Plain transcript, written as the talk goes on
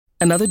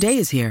Another day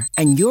is here,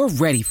 and you're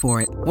ready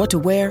for it. What to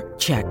wear?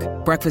 Check.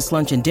 Breakfast,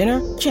 lunch, and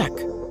dinner? Check.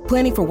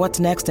 Planning for what's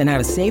next and how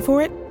to save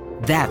for it?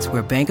 That's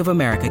where Bank of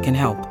America can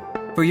help.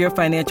 For your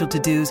financial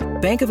to-dos,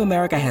 Bank of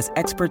America has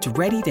experts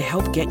ready to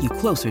help get you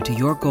closer to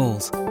your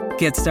goals.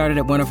 Get started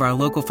at one of our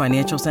local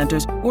financial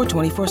centers or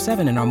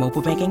 24/7 in our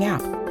mobile banking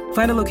app.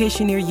 Find a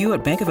location near you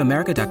at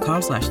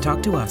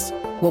bankofamerica.com/talktous.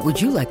 What would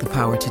you like the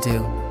power to do?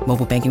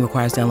 Mobile banking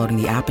requires downloading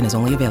the app and is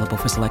only available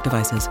for select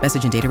devices.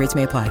 Message and data rates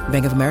may apply.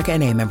 Bank of America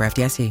N.A., member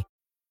FDIC.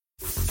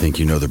 Think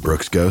you know the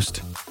Brooks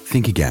Ghost?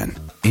 Think again.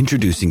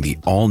 Introducing the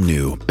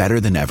all-new,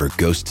 better-than-ever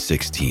Ghost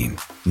 16.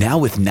 Now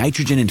with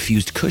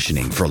nitrogen-infused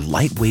cushioning for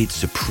lightweight,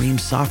 supreme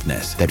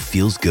softness that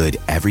feels good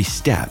every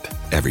step,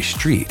 every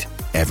street,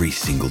 every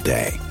single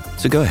day.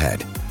 So go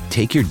ahead,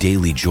 take your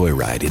daily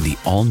joyride in the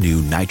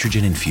all-new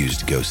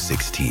nitrogen-infused Ghost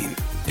 16.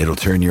 It'll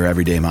turn your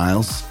everyday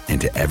miles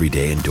into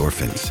everyday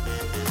endorphins.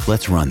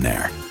 Let's run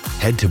there.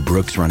 Head to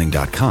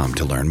brooksrunning.com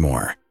to learn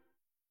more.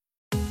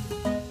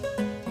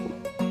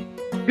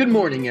 Good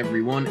morning,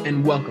 everyone,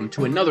 and welcome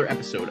to another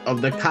episode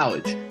of the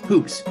College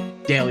Hoops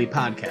Daily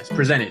Podcast,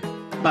 presented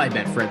by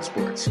Betfred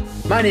Sports.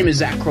 My name is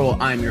Zach Kroll.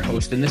 I'm your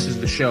host, and this is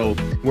the show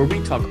where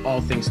we talk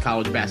all things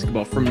college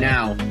basketball from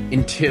now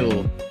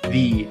until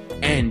the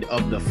end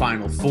of the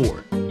Final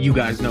Four. You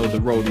guys know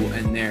the road will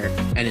end there,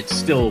 and it's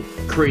still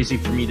crazy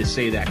for me to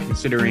say that,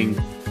 considering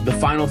the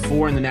Final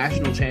Four in the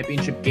national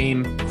championship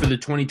game for the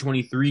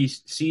 2023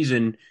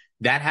 season,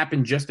 that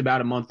happened just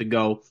about a month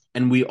ago,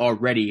 and we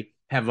already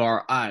have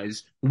our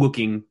eyes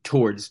looking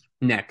towards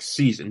next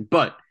season.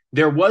 But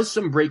there was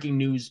some breaking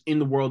news in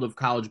the world of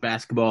college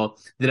basketball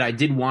that I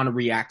did want to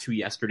react to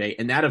yesterday,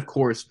 and that, of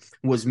course,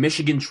 was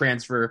Michigan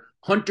transfer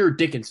Hunter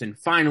Dickinson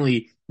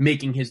finally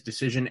making his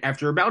decision.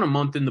 After about a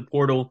month in the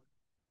portal,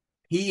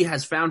 he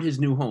has found his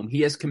new home.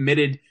 He has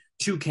committed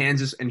to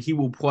Kansas, and he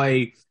will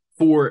play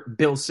for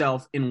Bill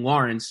Self in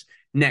Lawrence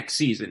next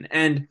season.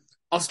 And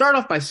I'll start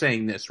off by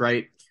saying this,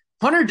 right?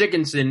 Hunter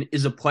Dickinson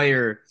is a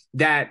player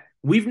that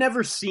we've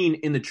never seen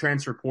in the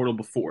transfer portal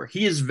before.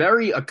 He is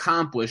very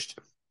accomplished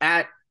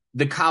at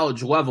the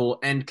college level,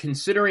 and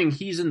considering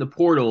he's in the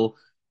portal,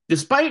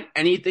 despite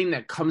anything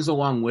that comes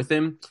along with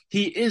him,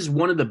 he is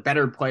one of the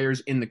better players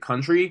in the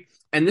country,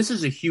 and this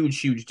is a huge,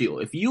 huge deal.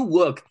 If you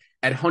look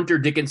at Hunter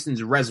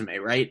Dickinson's resume,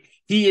 right,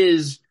 he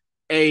is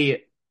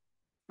a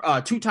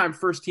two-time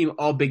first-team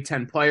All-Big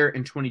Ten player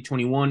in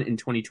 2021 and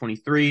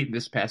 2023,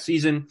 this past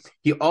season.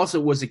 He also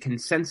was a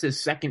consensus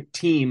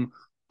second-team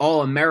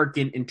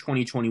All-American in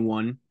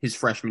 2021, his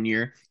freshman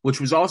year,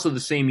 which was also the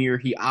same year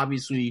he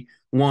obviously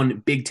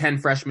won Big Ten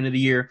Freshman of the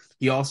Year.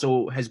 He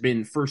also has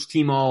been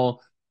first-team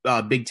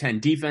All-Big Ten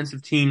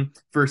defensive team,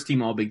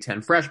 first-team All-Big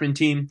Ten freshman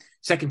team,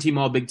 second-team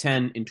All-Big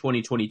Ten in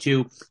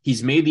 2022.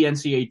 He's made the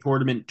NCAA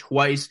tournament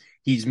twice.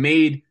 He's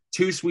made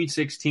two Sweet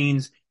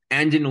 16s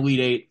and an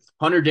Elite Eight.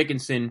 Hunter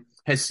Dickinson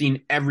has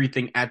seen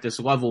everything at this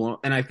level,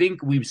 and I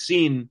think we've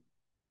seen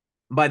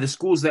by the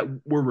schools that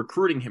were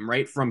recruiting him,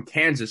 right, from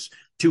Kansas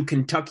to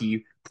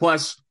Kentucky,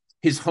 plus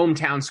his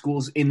hometown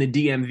schools in the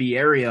DMV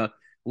area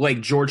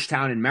like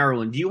Georgetown and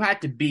Maryland, you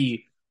had to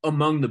be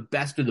among the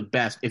best of the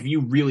best if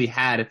you really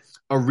had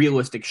a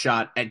realistic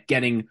shot at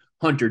getting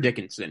Hunter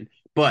Dickinson.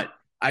 But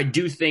I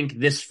do think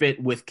this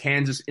fit with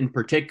Kansas in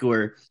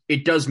particular,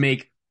 it does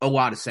make a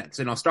lot of sense.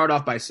 And I'll start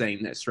off by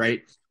saying this,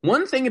 right?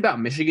 One thing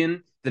about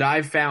Michigan that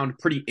I've found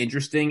pretty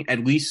interesting,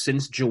 at least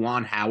since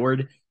Juwan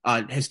Howard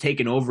has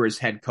taken over as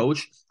head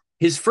coach.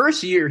 His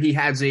first year, he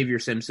had Xavier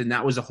Simpson.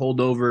 That was a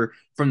holdover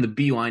from the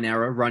Beeline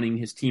era, running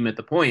his team at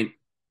the point.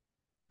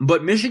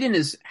 But Michigan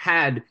has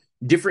had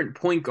different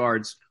point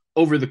guards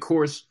over the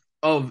course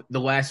of the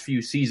last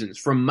few seasons,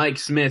 from Mike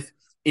Smith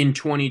in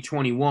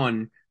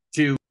 2021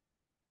 to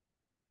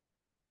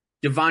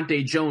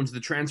Devontae Jones, the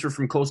transfer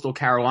from Coastal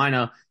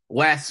Carolina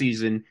last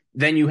season.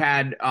 Then you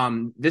had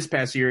this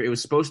past year, it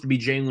was supposed to be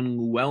Jalen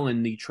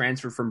Llewellyn, the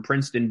transfer from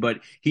Princeton, but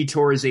he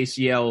tore his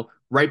ACL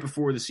right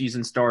before the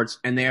season starts,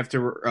 and they have to,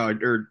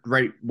 or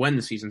right when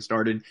the season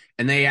started,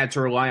 and they had to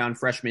rely on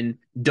freshman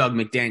Doug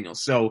McDaniels.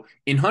 So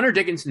in Hunter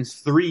Dickinson's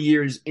 3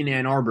 years in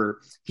Ann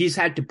Arbor, he's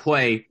had to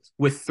play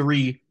with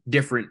three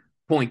different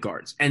point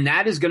guards. And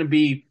that is going to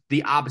be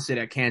the opposite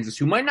at Kansas,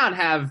 who might not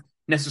have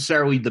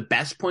necessarily the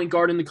best point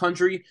guard in the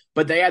country,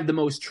 but they have the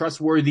most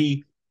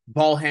trustworthy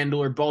ball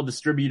handler, ball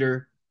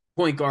distributor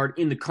point guard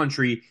in the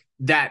country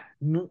that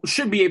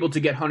should be able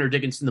to get Hunter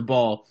Dickinson the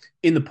ball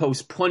in the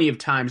post plenty of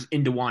times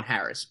in DeJuan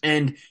Harris.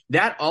 And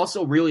that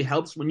also really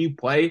helps when you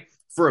play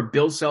for a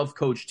Bill Self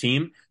coach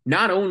team.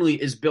 Not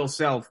only is Bill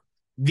Self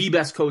the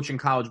best coach in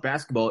college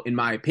basketball, in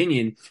my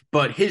opinion,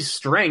 but his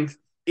strength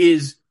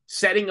is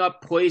setting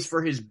up plays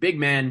for his big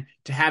man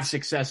to have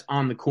success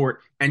on the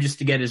court and just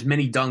to get as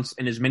many dunks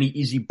and as many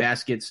easy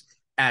baskets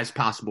as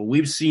possible.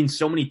 We've seen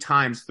so many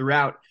times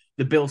throughout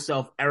the Bill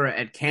Self era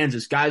at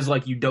Kansas, guys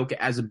like Udoka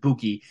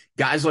Azubuike,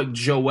 guys like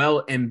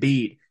Joel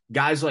Embiid,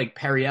 guys like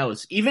Perry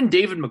Ellis, even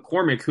David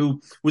McCormick,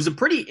 who was a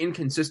pretty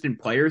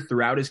inconsistent player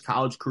throughout his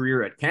college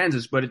career at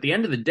Kansas, but at the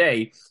end of the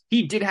day,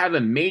 he did have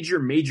a major,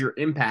 major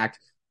impact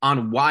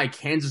on why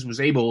Kansas was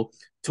able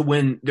to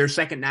win their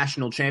second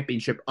national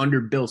championship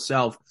under Bill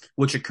Self,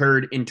 which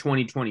occurred in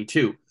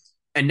 2022.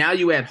 And now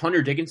you add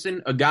Hunter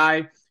Dickinson, a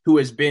guy who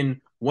has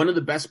been one of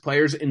the best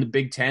players in the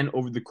Big Ten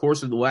over the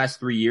course of the last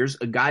 3 years,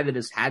 a guy that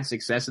has had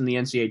success in the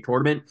NCAA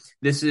tournament.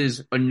 This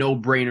is a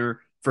no-brainer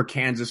for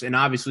Kansas, and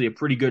obviously a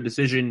pretty good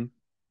decision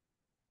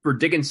for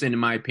Dickinson, in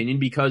my opinion,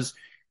 because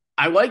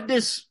I like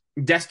this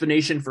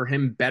destination for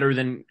him better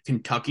than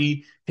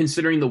Kentucky,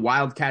 considering the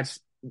Wildcats,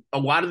 a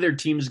lot of their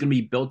team is going to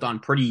be built on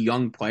pretty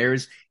young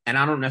players, and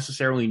I don't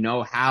necessarily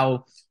know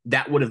how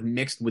that would have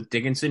mixed with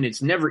Dickinson.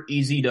 It's never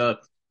easy to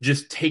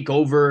just take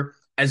over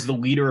as the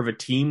leader of a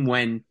team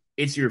when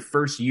it's your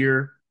first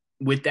year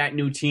with that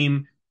new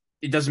team.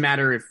 It doesn't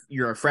matter if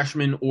you're a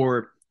freshman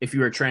or if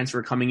you're a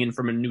transfer coming in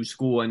from a new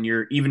school, and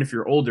even if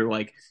you're older,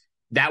 like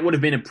that would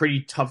have been a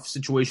pretty tough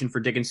situation for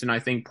Dickinson, I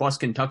think. Plus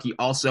Kentucky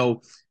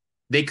also,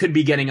 they could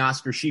be getting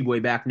Oscar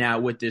Tshiebwe back now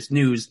with this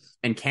news.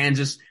 And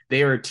Kansas,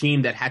 they are a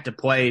team that had to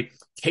play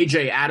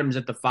KJ Adams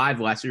at the 5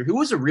 last year, who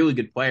was a really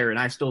good player, and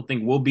I still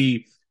think will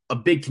be a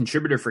big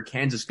contributor for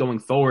Kansas going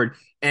forward.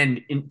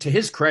 And to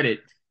his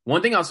credit,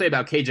 one thing I'll say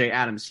about KJ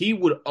Adams, he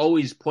would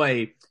always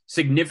play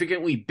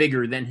significantly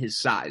bigger than his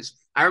size.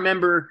 I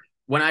remember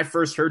when I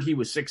first heard he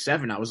was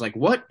 6'7", I was like,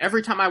 what?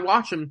 Every time I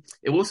watch him,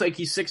 it looks like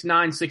he's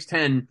 6'9",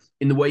 6'10"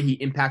 in the way he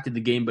impacted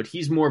the game, but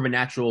he's more of a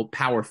natural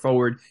power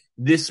forward.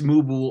 This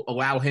move will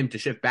allow him to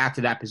shift back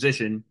to that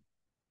position.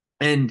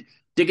 And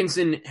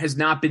Dickinson has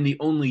not been the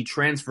only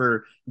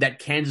transfer that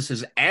Kansas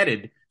has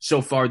added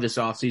so far this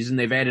offseason.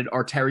 They've added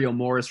Arterio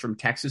Morris from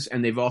Texas,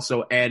 and they've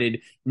also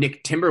added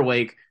Nick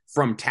Timberlake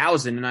from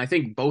Towson. And I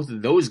think both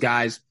of those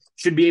guys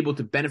should be able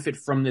to benefit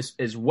from this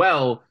as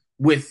well,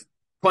 with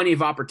plenty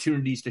of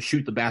opportunities to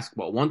shoot the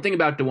basketball. One thing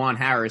about DeJuan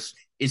Harris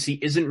is he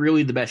isn't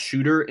really the best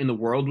shooter in the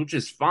world, which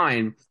is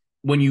fine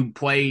when you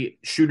play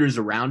shooters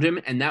around him.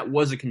 And that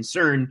was a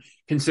concern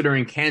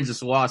considering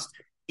Kansas lost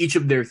each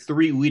of their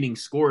 3 leading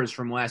scorers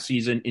from last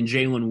season in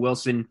Jalen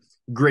Wilson,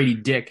 Grady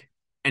Dick,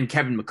 and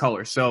Kevin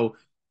McCullough. So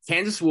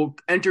Kansas will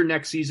enter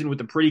next season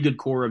with a pretty good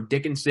core of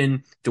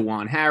Dickinson,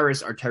 DeJuan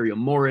Harris, Arterio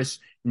Morris,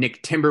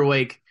 Nick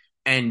Timberlake,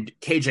 and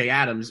KJ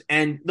Adams.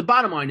 And the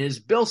bottom line is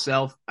Bill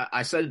Self,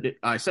 I said it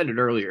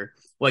earlier,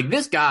 like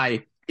this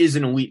guy is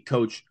an elite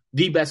coach,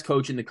 the best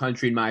coach in the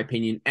country, in my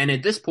opinion. And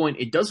at this point,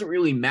 it doesn't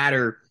really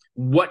matter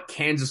what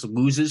Kansas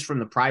loses from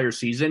the prior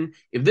season.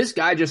 If this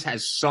guy just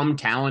has some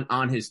talent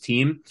on his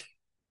team,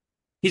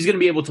 he's going to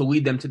be able to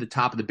lead them to the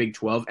top of the Big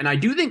 12. And I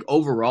do think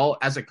overall,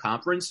 as a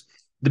conference,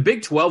 the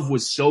Big 12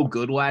 was so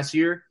good last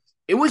year,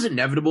 it was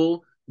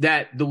inevitable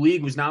that the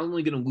league was not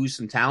only going to lose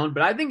some talent,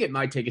 but I think it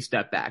might take a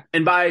step back.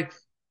 And by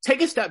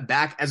take a step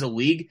back as a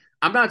league,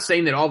 I'm not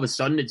saying that all of a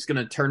sudden it's going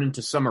to turn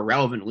into some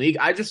irrelevant league.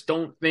 I just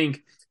don't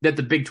think that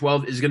the Big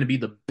 12 is going to be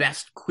the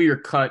best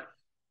clear-cut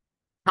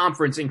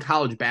conference in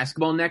college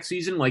basketball next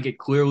season, like it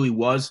clearly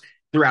was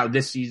throughout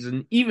this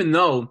season, even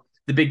though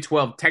the Big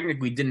 12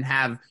 technically didn't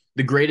have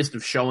the greatest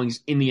of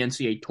showings in the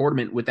NCAA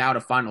tournament without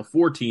a Final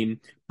Four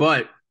team.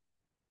 But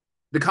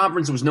the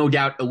conference was no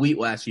doubt elite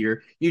last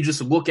year. You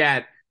just look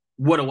at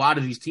what a lot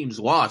of these teams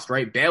lost,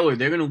 right? Baylor,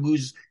 they're going to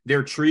lose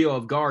their trio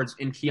of guards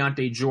in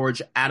Keontae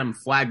George, Adam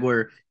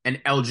Flagler,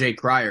 and LJ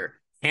Cryer.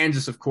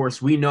 Kansas, of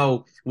course, we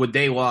know what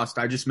they lost.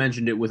 I just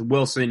mentioned it with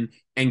Wilson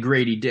and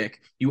Grady Dick.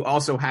 You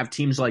also have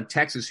teams like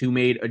Texas who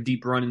made a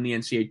deep run in the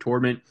NCAA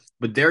tournament,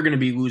 but they're going to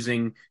be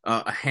losing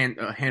a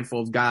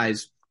handful of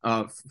guys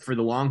for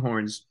the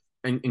Longhorns,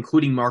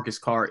 including Marcus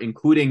Carr,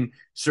 including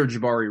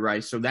Sir-Jabari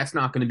Rice. So that's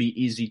not going to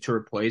be easy to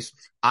replace.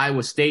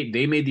 Iowa State,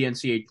 they made the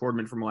NCAA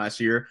tournament from last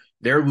year.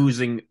 They're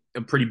losing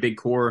a pretty big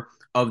core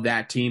of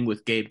that team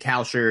with Gabe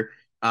Kalsher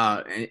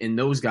and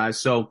those guys.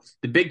 So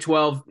the Big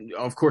 12,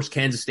 of course,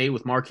 Kansas State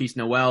with Marquise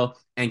Noel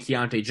and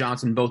Keontae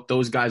Johnson, both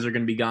those guys are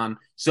going to be gone.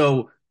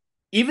 So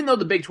even though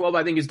the Big 12,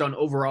 I think, has done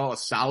overall a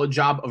solid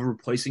job of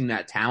replacing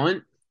that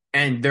talent,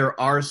 and there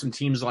are some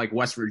teams like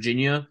West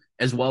Virginia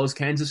as well as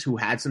Kansas who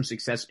had some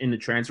success in the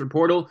transfer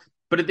portal,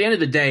 but at the end of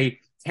the day,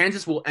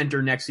 Kansas will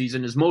enter next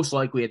season as most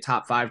likely a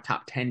top 5,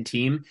 top 10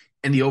 team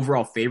and the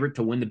overall favorite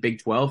to win the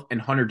Big 12,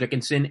 and Hunter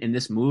Dickinson in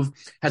this move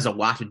has a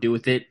lot to do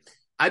with it.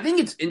 I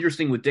think it's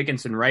interesting with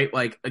Dickinson, right?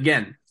 Like,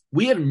 again,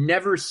 we have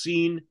never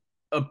seen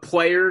a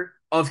player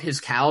of his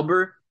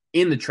caliber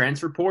in the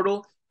transfer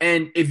portal.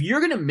 And if you're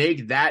going to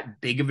make that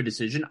big of a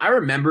decision, I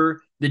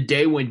remember the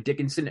day when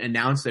Dickinson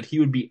announced that he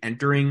would be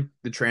entering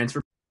the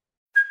transfer.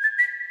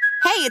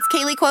 Hey, it's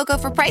Kaylee Cuoco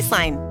for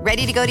Priceline.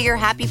 Ready to go to your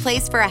happy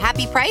place for a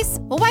happy price?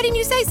 Well, why didn't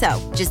you say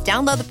so? Just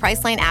download the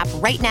Priceline app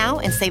right now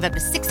and save up to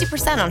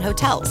 60% on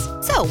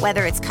hotels. So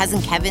whether it's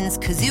Cousin Kevin's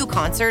Kazoo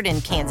Concert in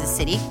Kansas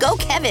City, go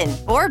Kevin,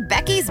 or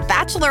Becky's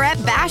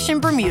Bachelorette Bash in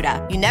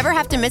Bermuda, you never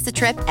have to miss a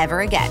trip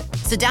ever again.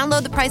 So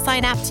download the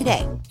Priceline app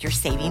today. Your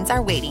savings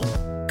are waiting.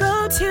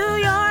 Go to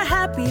your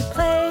happy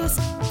place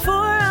for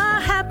a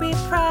happy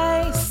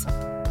price.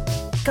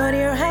 Go to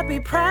your happy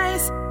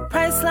price,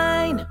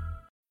 Priceline.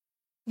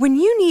 When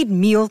you need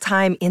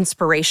mealtime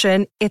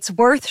inspiration, it's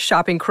worth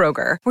shopping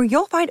Kroger, where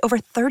you'll find over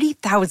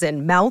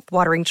 30,000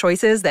 mouth-watering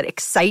choices that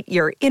excite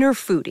your inner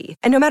foodie.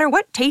 And no matter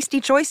what tasty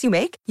choice you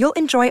make, you'll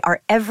enjoy our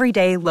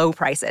everyday low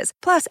prices,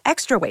 plus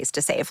extra ways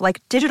to save,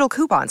 like digital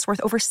coupons worth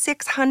over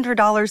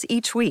 $600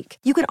 each week.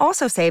 You can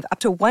also save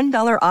up to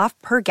 $1 off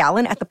per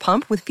gallon at the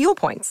pump with fuel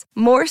points.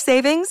 More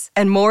savings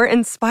and more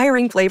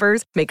inspiring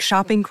flavors make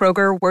shopping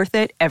Kroger worth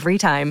it every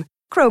time.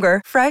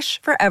 Kroger,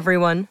 fresh for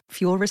everyone.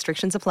 Fuel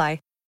restrictions apply.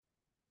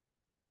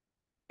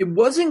 It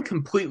wasn't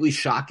completely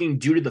shocking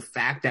due to the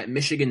fact that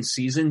Michigan's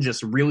season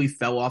just really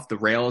fell off the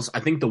rails. I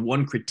think the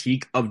one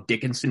critique of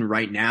Dickinson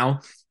right now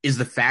is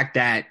the fact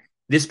that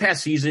this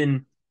past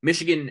season,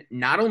 Michigan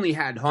not only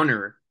had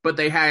Hunter, but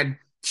they had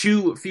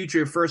two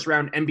future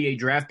first-round NBA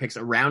draft picks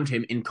around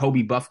him in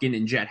Kobe Bufkin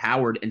and Jet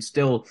Howard, and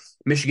still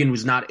Michigan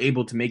was not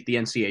able to make the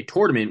NCAA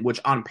tournament, which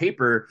on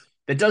paper,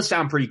 that does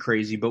sound pretty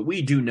crazy, but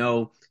we do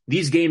know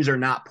these games are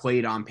not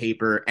played on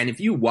paper. And if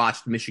you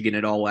watched Michigan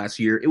at all last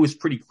year, it was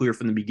pretty clear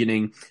from the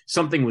beginning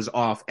something was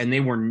off, and they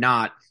were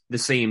not the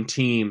same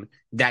team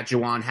that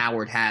Juwan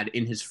Howard had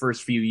in his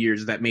first few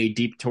years that made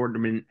deep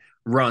tournament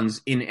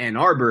runs in Ann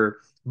Arbor.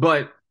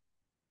 But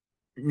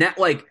not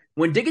like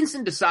when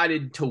Dickinson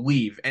decided to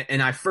leave,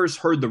 and I first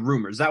heard the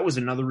rumors, that was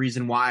another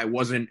reason why I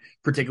wasn't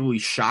particularly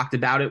shocked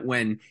about it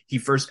when he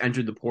first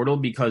entered the portal,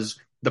 because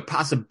the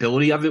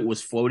possibility of it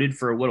was floated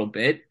for a little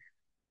bit.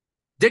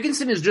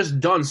 Dickinson has just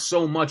done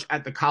so much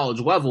at the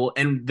college level,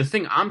 and the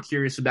thing I'm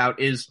curious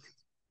about is,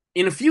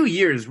 in a few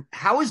years,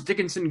 how is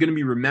Dickinson going to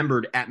be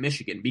remembered at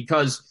Michigan?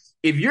 Because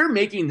if you're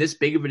making this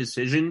big of a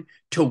decision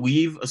to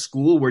leave a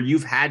school where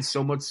you've had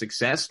so much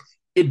success,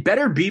 it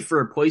better be for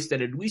a place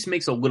that at least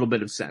makes a little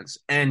bit of sense.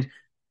 And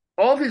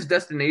all of his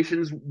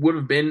destinations would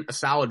have been a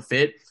solid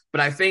fit, but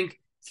I think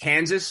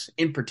Kansas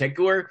in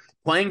particular,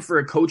 playing for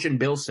a coach in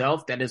Bill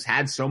Self that has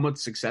had so much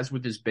success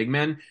with his big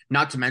men,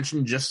 not to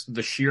mention just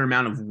the sheer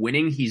amount of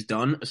winning he's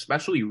done,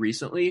 especially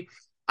recently,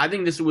 I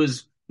think this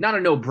was not a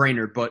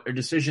no-brainer, but a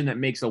decision that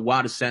makes a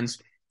lot of sense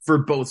for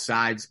both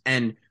sides.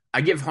 And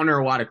I give Hunter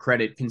a lot of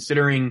credit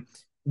considering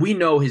we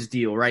know his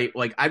deal, right?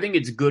 Like, I think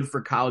it's good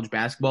for college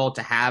basketball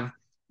to have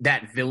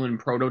that villain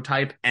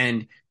prototype.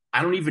 And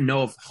I don't even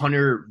know if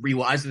Hunter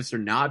realized this or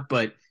not,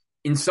 but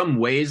in some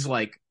ways,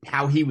 like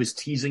how he was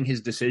teasing his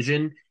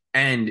decision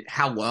and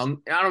how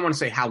long, I don't want to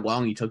say how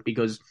long he took,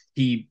 because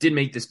he did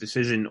make this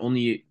decision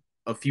only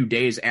a few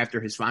days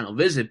after his final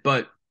visit,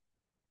 but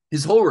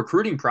his whole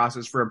recruiting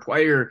process for a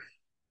player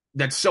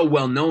that's so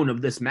well known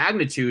of this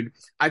magnitude,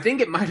 I think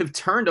it might have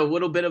turned a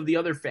little bit of the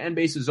other fan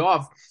bases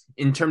off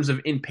in terms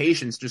of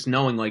impatience, just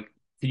knowing like,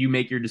 did you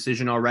make your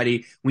decision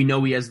already? We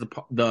know he has the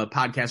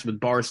podcast with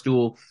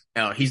Barstool.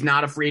 He's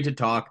not afraid to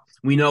talk.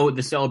 We know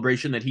the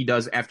celebration that he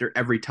does after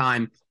every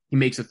time he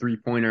makes a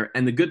three-pointer.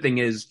 And the good thing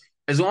is,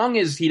 as long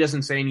as he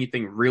doesn't say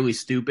anything really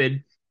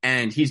stupid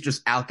and he's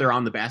just out there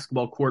on the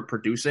basketball court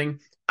producing,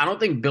 I don't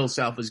think Bill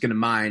Self is going to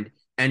mind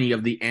any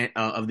of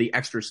the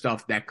extra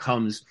stuff that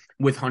comes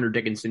with Hunter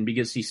Dickinson,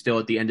 because he still,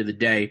 at the end of the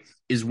day,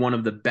 is one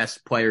of the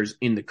best players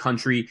in the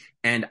country.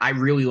 And I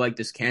really like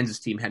this Kansas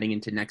team heading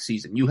into next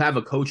season. You have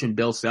a coach in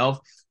Bill Self,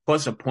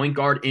 plus a point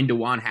guard in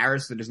DeJuan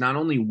Harris that has not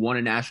only won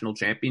a national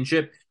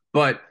championship,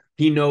 but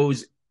he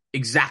knows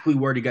exactly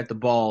where to get the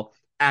ball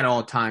at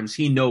all times.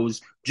 He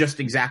knows just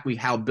exactly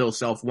how Bill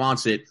Self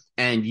wants it.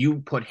 And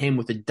you put him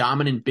with a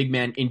dominant big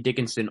man in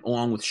Dickinson,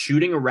 along with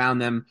shooting around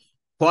them,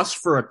 plus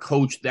for a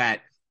coach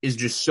that is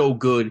just so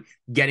good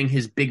getting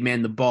his big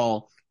man the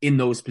ball in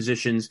those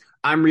positions.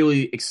 I'm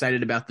really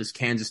excited about this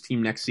Kansas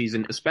team next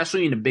season,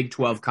 especially in a Big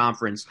 12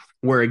 conference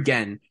where,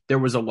 again, there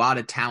was a lot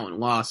of talent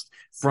lost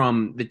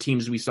from the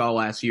teams we saw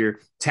last year.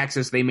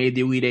 Texas, they made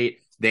the Elite Eight.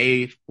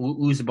 They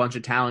lose a bunch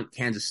of talent.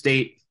 Kansas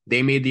State,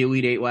 they made the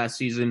Elite Eight last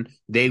season.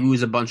 They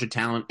lose a bunch of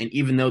talent. And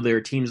even though there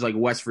are teams like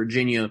West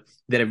Virginia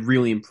that have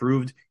really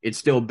improved, it's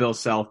still Bill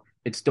Self.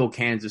 It's still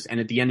Kansas. And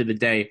at the end of the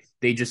day,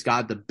 they just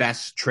got the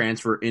best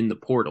transfer in the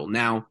portal.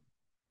 Now,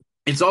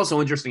 it's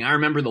also interesting. I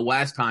remember the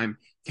last time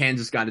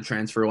Kansas got a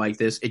transfer like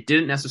this, it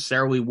didn't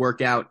necessarily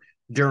work out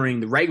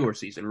during the regular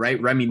season,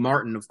 right? Remy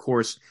Martin, of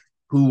course,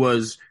 who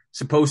was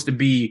supposed to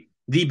be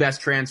the best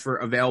transfer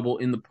available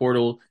in the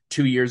portal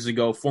 2 years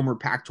ago, former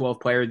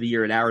Pac-12 player of the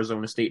year at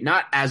Arizona State,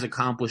 not as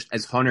accomplished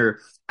as Hunter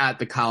at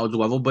the college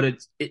level, but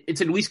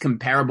it's at least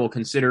comparable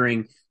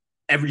considering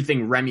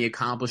everything Remy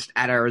accomplished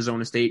at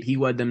Arizona State. He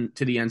led them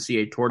to the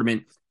NCAA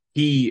tournament.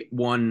 He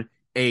won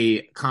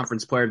a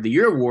Conference Player of the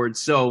Year award.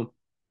 So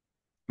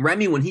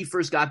Remy, when he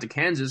first got to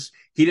Kansas,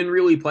 he didn't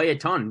really play a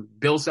ton.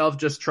 Bill Self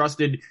just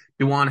trusted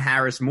DeJuan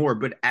Harris more.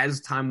 But as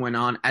time went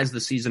on, as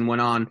the season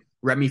went on,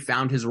 Remy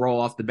found his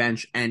role off the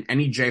bench. And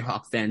any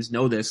Jayhawk fans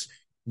know this.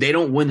 They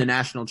don't win the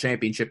national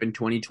championship in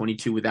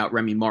 2022 without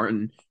Remy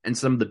Martin and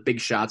some of the big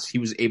shots he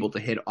was able to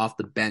hit off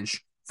the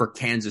bench for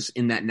Kansas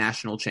in that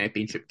national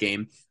championship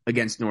game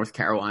against North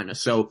Carolina.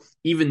 So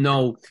even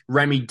though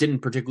Remy didn't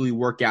particularly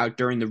work out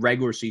during the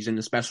regular season,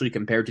 especially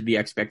compared to the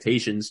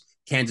expectations,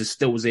 Kansas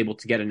still was able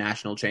to get a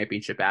national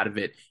championship out of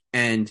it.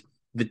 And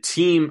the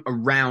team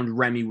around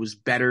Remy was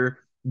better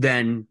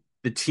than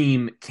the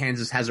team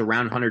Kansas has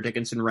around Hunter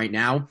Dickinson right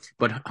now,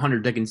 but Hunter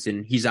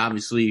Dickinson, he's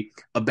obviously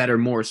a better,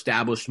 more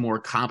established, more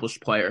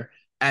accomplished player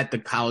at the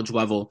college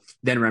level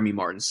than Remy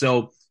Martin.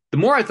 So the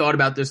more I thought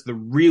about this, the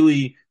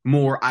really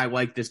more I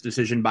like this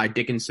decision by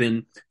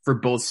Dickinson for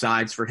both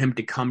sides, for him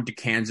to come to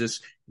Kansas.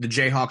 The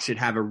Jayhawks should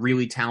have a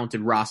really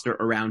talented roster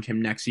around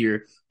him next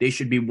year. They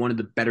should be one of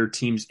the better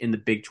teams in the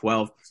Big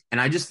 12.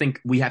 And I just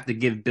think we have to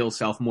give Bill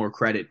Self more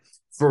credit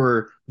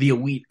for the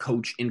elite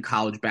coach in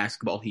college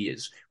basketball he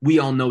is. We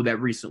all know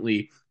that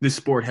recently the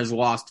sport has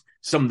lost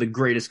some of the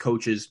greatest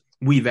coaches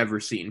we've ever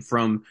seen,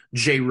 from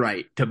Jay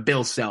Wright to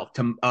Bill Self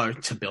to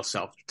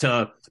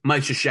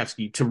Mike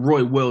Krzyzewski to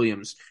Roy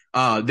Williams.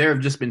 There have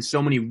just been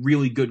so many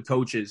really good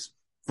coaches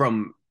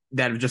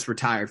that have just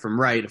retired, from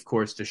Wright, of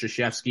course, to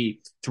Krzyzewski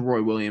to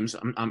Roy Williams.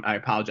 I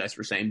apologize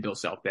for saying Bill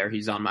Self there.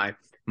 He's on my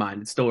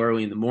mind. It's still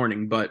early in the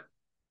morning, but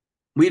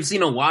we have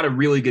seen a lot of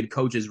really good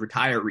coaches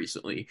retire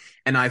recently.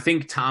 And I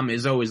think Tom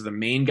Izzo is the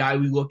main guy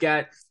we look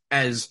at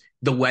as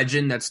the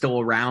legend that's still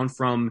around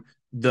from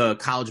the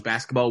college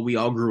basketball we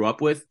all grew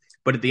up with.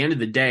 But at the end of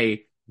the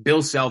day,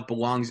 Bill Self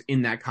belongs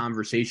in that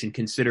conversation,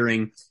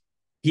 considering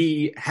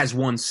he has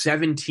won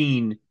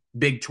 17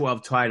 Big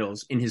 12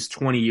 titles in his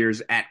 20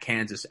 years at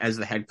Kansas as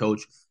the head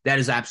coach. That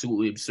is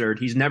absolutely absurd.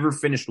 He's never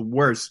finished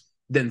worse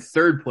than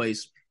third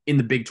place in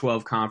the Big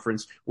 12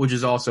 conference, which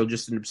is also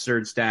just an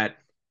absurd stat.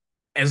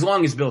 As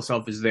long as Bill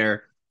Self is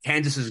there,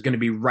 Kansas is going to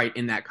be right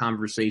in that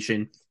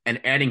conversation, and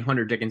adding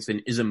Hunter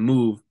Dickinson is a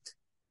move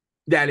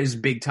that is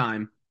big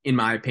time, in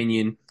my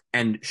opinion,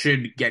 and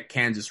should get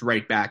Kansas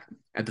right back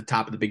at the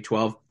top of the Big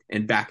 12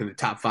 and back in the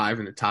top 5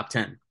 and the top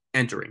 10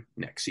 entering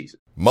next season.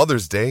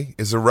 Mother's Day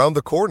is around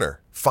the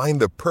corner. Find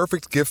the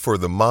perfect gift for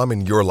the mom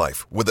in your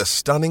life with a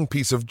stunning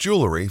piece of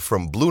jewelry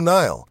from Blue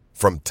Nile.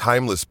 From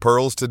timeless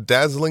pearls to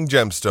dazzling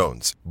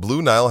gemstones,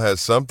 Blue Nile has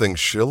something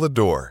she'll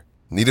adore.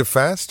 Need it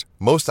fast?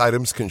 Most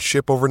items can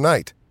ship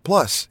overnight.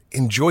 Plus,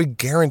 enjoy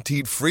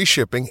guaranteed free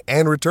shipping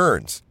and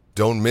returns.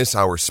 Don't miss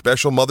our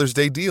special Mother's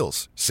Day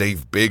deals.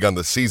 Save big on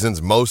the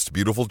season's most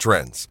beautiful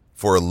trends.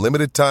 For a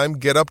limited time,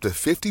 get up to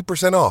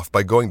 50% off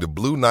by going to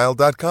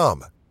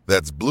BlueNile.com.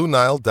 That's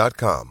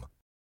BlueNile.com.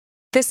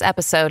 This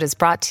episode is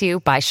brought to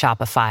you by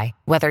Shopify.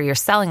 Whether you're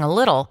selling a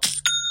little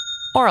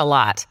or a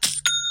lot,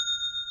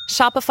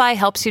 Shopify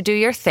helps you do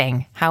your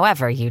thing,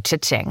 however you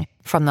cha-ching.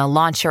 From the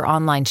launch your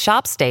online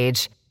shop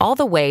stage, all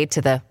the way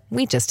to the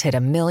we just hit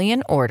 1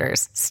 million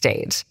orders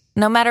stage.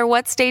 No matter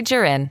what stage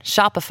you're in,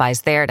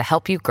 Shopify's there to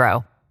help you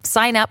grow.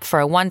 Sign up for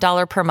a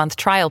 $1 per month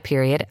trial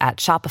period at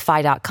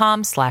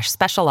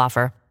shopify.com/special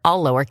offer,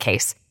 all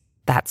lowercase.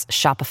 That's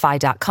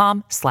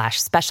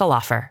shopify.com/special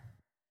offer.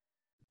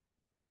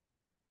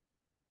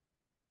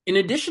 In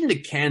addition to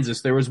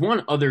Kansas, there was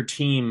one other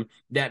team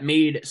that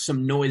made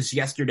some noise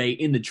yesterday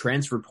in the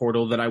transfer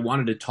portal that I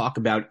wanted to talk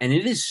about, and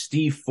it is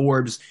Steve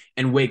Forbes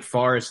and Wake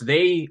Forest.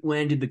 They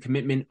landed the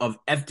commitment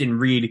of Efton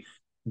Reed,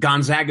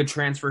 Gonzaga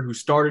transfer who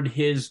started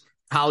his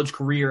college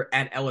career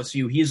at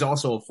LSU. He is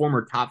also a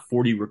former top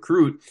 40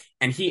 recruit,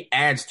 and he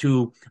adds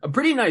to a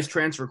pretty nice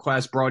transfer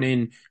class brought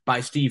in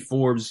by Steve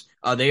Forbes.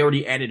 They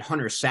already added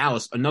Hunter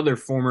Salas, another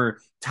former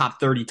top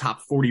 30,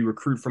 top 40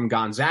 recruit from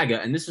Gonzaga,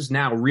 and this is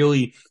now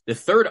really the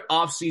third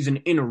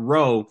offseason in a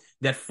row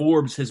that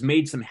Forbes has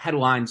made some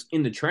headlines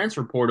in the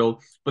transfer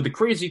portal. But the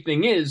crazy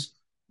thing is,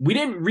 we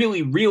didn't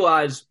really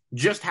realize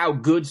just how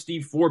good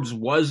Steve Forbes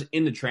was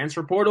in the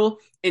transfer portal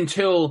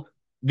until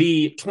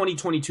the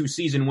 2022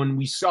 season, when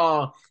we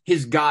saw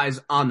his guys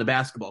on the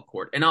basketball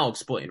court. And I'll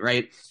explain,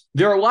 right?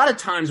 There are a lot of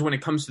times when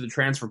it comes to the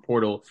transfer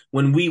portal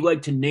when we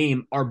like to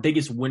name our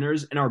biggest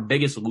winners and our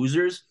biggest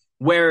losers,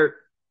 where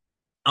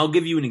I'll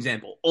give you an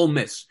example. Ole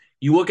Miss.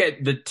 You look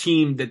at the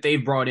team that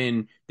they've brought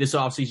in this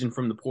offseason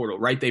from the portal,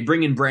 right? They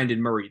bring in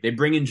Brandon Murray. They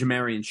bring in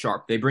Jamarian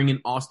Sharp. They bring in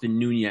Austin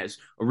Nunez,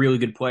 a really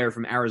good player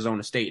from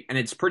Arizona State. And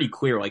it's pretty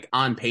clear, like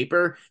on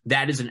paper,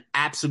 that is an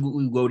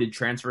absolutely loaded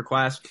transfer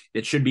class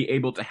that should be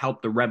able to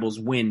help the Rebels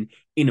win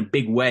in a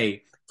big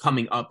way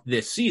coming up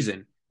this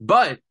season.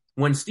 But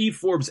when Steve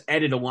Forbes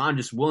added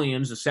Alondas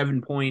Williams, a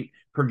 7-point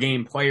per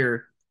game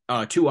player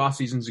 2 off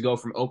seasons ago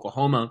from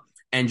Oklahoma,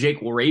 and Jake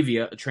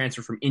Laravia, a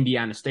transfer from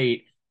Indiana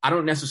State, I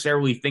don't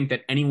necessarily think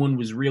that anyone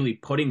was really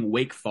putting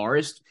Wake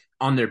Forest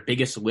on their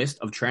biggest list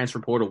of transfer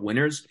portal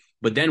winners.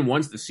 But then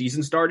once the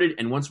season started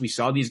and once we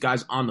saw these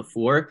guys on the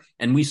floor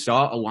and we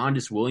saw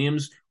Alondas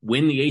Williams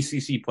win the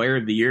ACC Player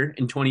of the Year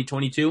in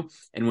 2022,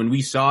 and when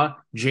we saw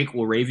Jake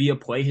Laravia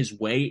play his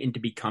way into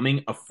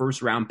becoming a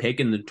first-round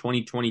pick in the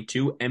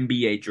 2022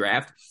 NBA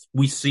draft,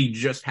 we see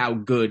just how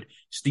good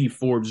Steve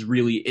Forbes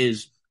really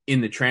is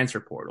in the transfer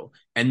portal.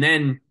 And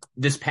then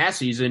this past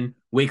season,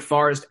 Wake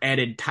Forest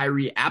added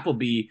Tyree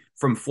Appleby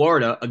from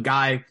Florida, a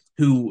guy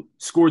who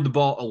scored the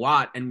ball a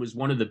lot and was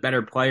one of the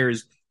better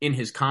players in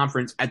his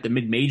conference at the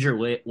mid-major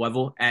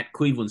level at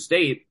Cleveland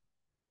State.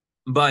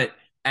 But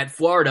at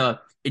Florida,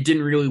 it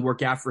didn't really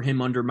work out for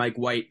him under Mike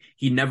White.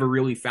 He never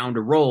really found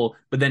a role.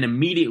 But then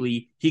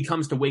immediately he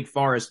comes to Wake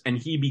Forest and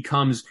he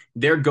becomes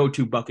their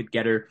go-to bucket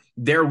getter,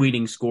 their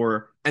leading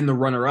scorer, and the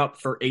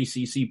runner-up for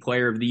ACC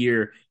Player of the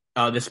Year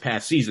this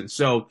past season.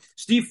 So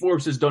Steve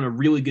Forbes has done a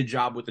really good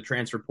job with the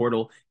transfer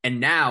portal, and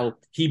now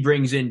he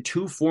brings in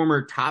 2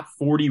 former top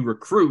 40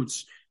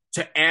 recruits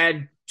to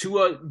add to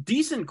a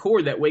decent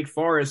core that Wake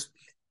Forest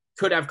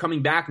could have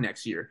coming back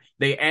next year.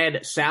 They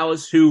add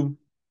Salas, who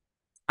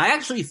I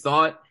actually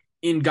thought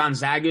in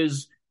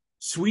Gonzaga's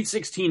Sweet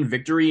 16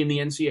 victory in the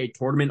NCAA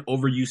tournament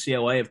over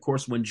UCLA, of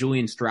course, when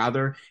Julian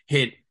Strather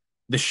hit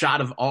the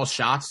shot of all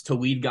shots to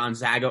lead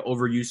Gonzaga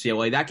over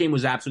UCLA. That game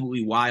was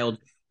absolutely wild.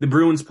 The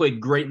Bruins played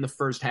great in the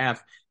first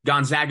half.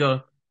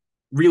 Gonzaga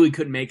really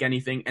couldn't make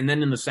anything. And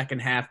then in the second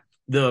half,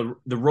 the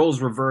roles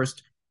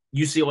reversed.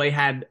 UCLA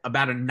had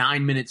about a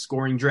 9-minute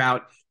scoring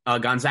drought.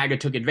 Gonzaga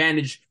took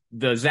advantage.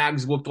 The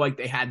Zags looked like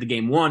they had the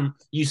game won.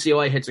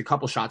 UCLA hits a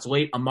couple shots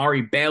late.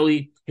 Amari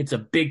Bailey hits a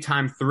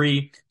big-time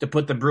 3 to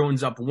put the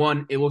Bruins up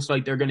 1. It looks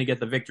like they're going to get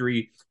the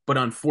victory, but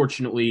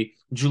unfortunately,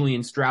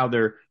 Julian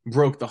Strather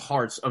broke the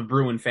hearts of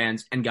Bruin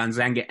fans, and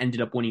Gonzaga ended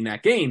up winning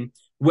that game.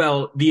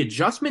 Well, the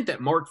adjustment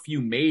that Mark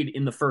Few made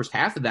in the first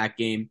half of that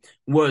game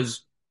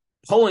was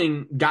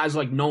pulling guys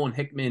like Nolan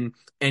Hickman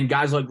and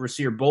guys like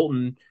Rasir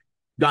Bolton.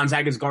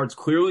 Gonzaga's guards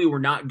clearly were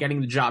not getting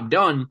the job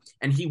done,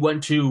 and he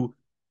went to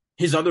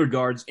his other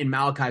guards in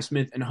Malachi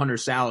Smith and Hunter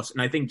Salas.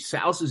 And I think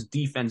Salas's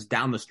defense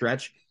down the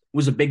stretch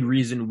was a big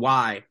reason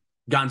why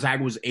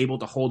Gonzaga was able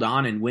to hold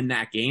on and win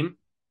that game.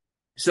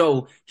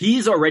 So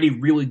he's already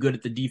really good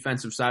at the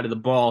defensive side of the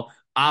ball.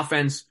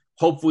 Offense,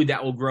 hopefully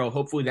that will grow.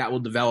 Hopefully that will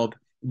develop.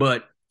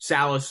 But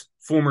Salas,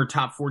 former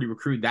top 40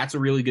 recruit, that's a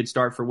really good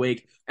start for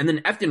Wake. And then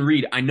Efton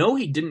Reed, I know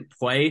he didn't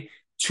play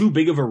too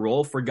big of a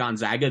role for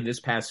Gonzaga this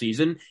past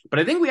season, but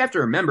I think we have to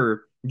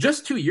remember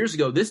just 2 years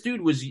ago, this dude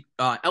was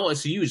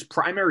LSU's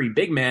primary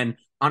big man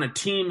on a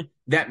team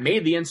that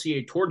made the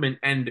NCAA tournament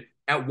and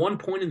at one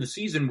point in the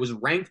season was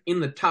ranked in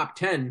the top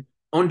 10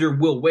 under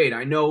Will Wade.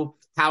 I know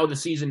how the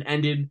season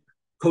ended.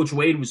 Coach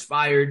Wade was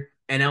fired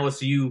and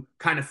LSU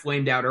kind of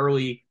flamed out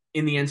early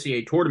in the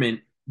NCAA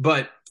tournament.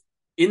 But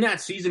in that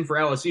season for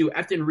LSU,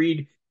 Efton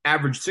Reed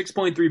averaged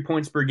 6.3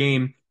 points per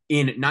game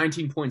in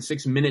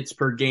 19.6 minutes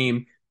per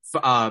game,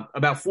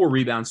 about 4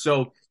 rebounds.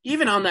 So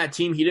even on that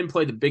team, he didn't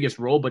play the biggest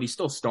role, but he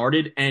still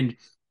started. And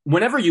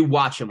whenever you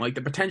watch him, like,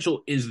 the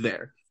potential is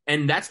there.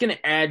 And that's going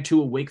to add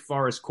to a Wake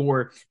Forest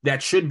core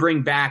that should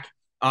bring back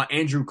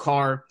Andrew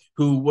Carr,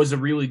 who was a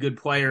really good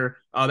player,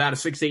 about a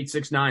 6'8",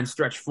 6'9",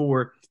 stretch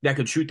 4 that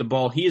could shoot the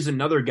ball. He is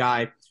another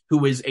guy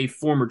who is a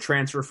former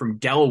transfer from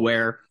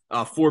Delaware.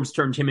 Forbes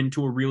turned him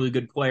into a really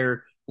good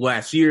player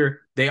last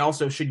year. They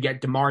also should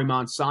get Damari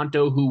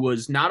Monsanto, who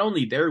was not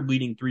only their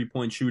leading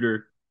three-point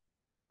shooter,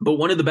 but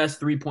one of the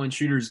best three-point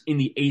shooters in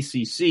the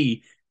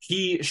ACC.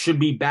 He should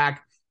be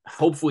back,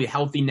 hopefully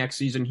healthy next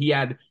season. He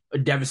had a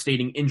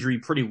devastating injury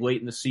pretty late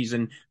in the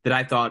season that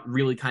I thought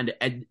really kind of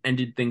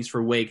ended things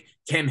for Wake.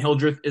 Cam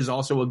Hildreth is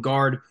also a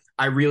guard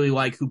I really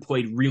like, who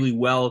played really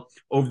well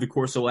over the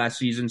course of last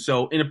season.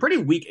 So in a pretty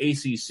weak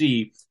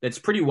ACC that's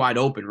pretty wide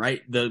open,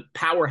 right? The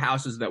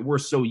powerhouses that we're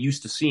so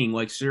used to seeing,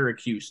 like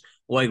Syracuse,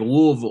 like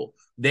Louisville,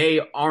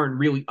 they aren't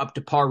really up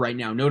to par right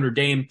now. Notre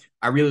Dame,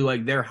 I really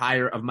like their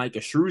hire of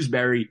Micah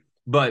Shrewsbury,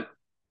 but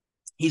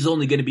he's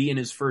only going to be in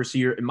his first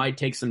year. It might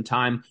take some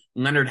time.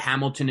 Leonard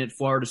Hamilton at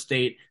Florida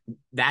State,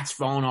 that's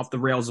fallen off the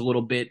rails a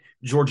little bit.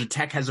 Georgia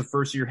Tech has a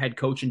first-year head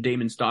coach in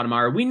Damon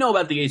Stoudemire. We know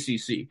about the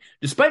ACC.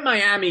 Despite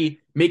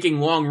Miami making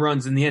long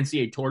runs in the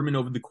NCAA tournament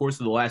over the course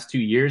of the last 2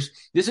 years,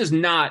 this is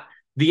not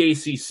the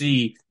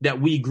ACC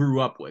that we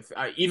grew up with.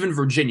 Even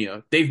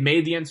Virginia, they've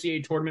made the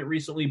NCAA tournament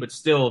recently, but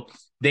still,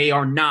 they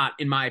are not,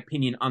 in my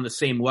opinion, on the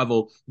same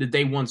level that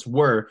they once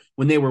were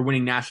when they were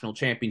winning national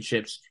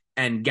championships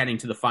and getting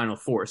to the Final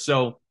Four.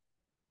 So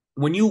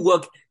when you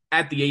look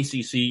at the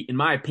ACC, in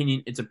my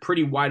opinion, it's a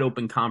pretty wide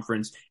open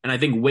conference. And I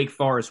think Wake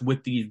Forest,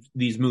 with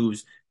these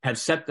moves, have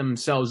set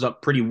themselves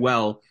up pretty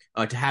well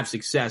to have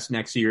success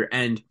next year.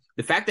 And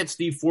the fact that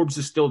Steve Forbes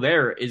is still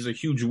there is a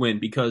huge win,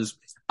 because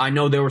I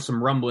know there were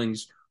some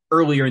rumblings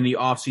earlier in the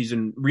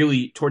offseason,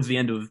 really towards the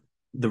end of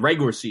the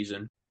regular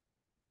season.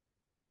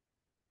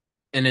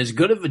 And as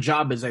good of a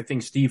job as I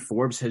think Steve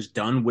Forbes has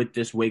done with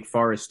this Wake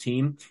Forest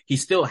team, he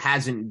still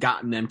hasn't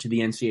gotten them to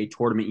the NCAA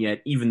tournament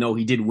yet, even though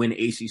he did win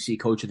ACC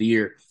Coach of the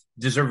Year,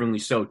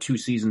 deservingly so, 2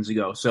 seasons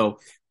ago. So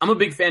I'm a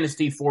big fan of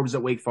Steve Forbes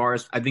at Wake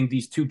Forest. I think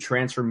these 2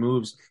 transfer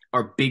moves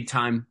are big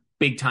time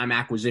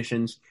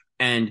acquisitions.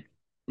 And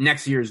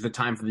next year is the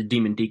time for the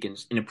Demon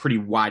Deacons in a pretty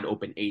wide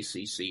open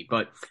ACC.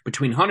 But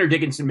between Hunter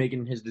Dickinson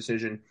making his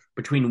decision,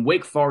 between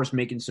Wake Forest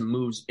making some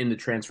moves in the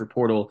transfer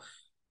portal,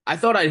 I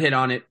thought I'd hit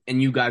on it,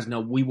 and you guys know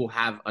we will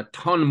have a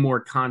ton more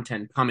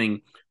content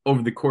coming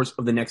over the course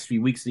of the next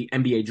few weeks. The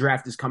NBA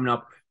draft is coming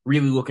up.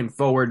 Really looking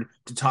forward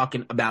to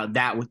talking about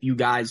that with you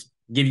guys,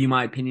 give you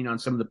my opinion on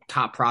some of the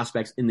top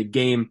prospects in the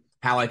game,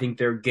 how I think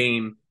their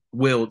game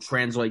will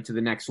translate to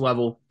the next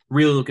level.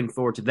 Really looking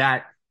forward to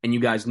that. And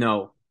you guys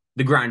know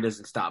the grind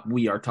doesn't stop.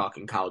 We are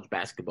talking college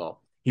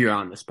basketball here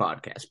on this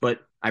podcast. But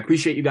I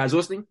appreciate you guys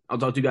listening. I'll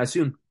talk to you guys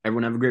soon.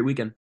 Everyone have a great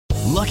weekend.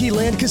 Lucky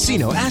Land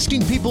Casino,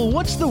 asking people,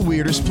 what's the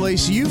weirdest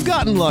place you've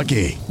gotten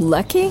lucky?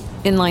 Lucky?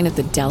 In line at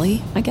the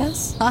deli, I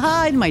guess?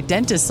 Aha, in my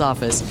dentist's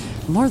office.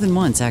 More than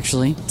once,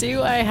 actually.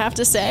 Do I have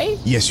to say?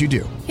 Yes, you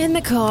do. In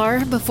the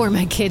car before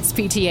my kids'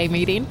 PTA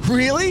meeting.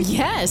 Really?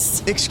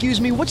 Yes. Excuse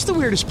me, what's the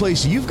weirdest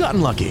place you've gotten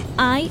lucky?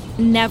 I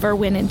never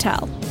win and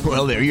tell.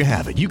 Well, there you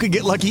have it. You can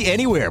get lucky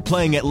anywhere,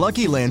 playing at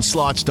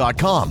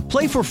LuckyLandSlots.com.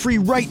 Play for free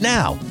right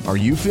now. Are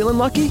you feeling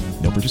lucky?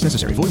 No purchase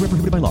necessary. Void where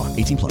prohibited by law.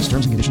 18+.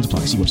 Terms and conditions apply.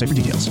 See website for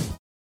details.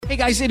 Hey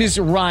guys, it is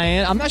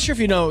Ryan. I'm not sure if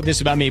you know this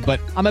about me, but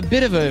I'm a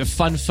bit of a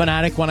fun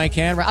fanatic when I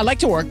can. I like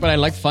to work, but I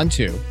like fun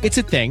too. It's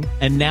a thing.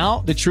 And now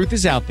the truth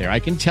is out there. I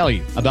can tell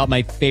you about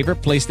my favorite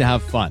place to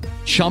have fun.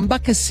 Chumba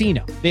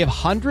Casino. They have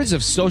hundreds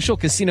of social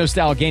casino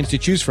style games to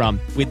choose from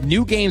with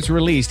new games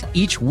released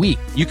each week.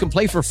 You can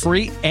play for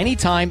free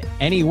anytime,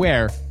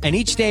 anywhere. And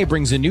each day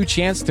brings a new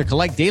chance to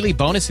collect daily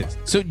bonuses.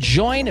 So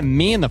join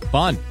me in the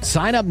fun.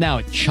 Sign up now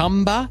at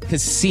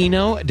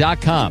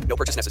ChumbaCasino.com. No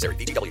purchase necessary.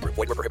 VGW Group.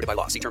 Void where prohibited by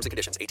law. See terms and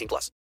conditions. 18+.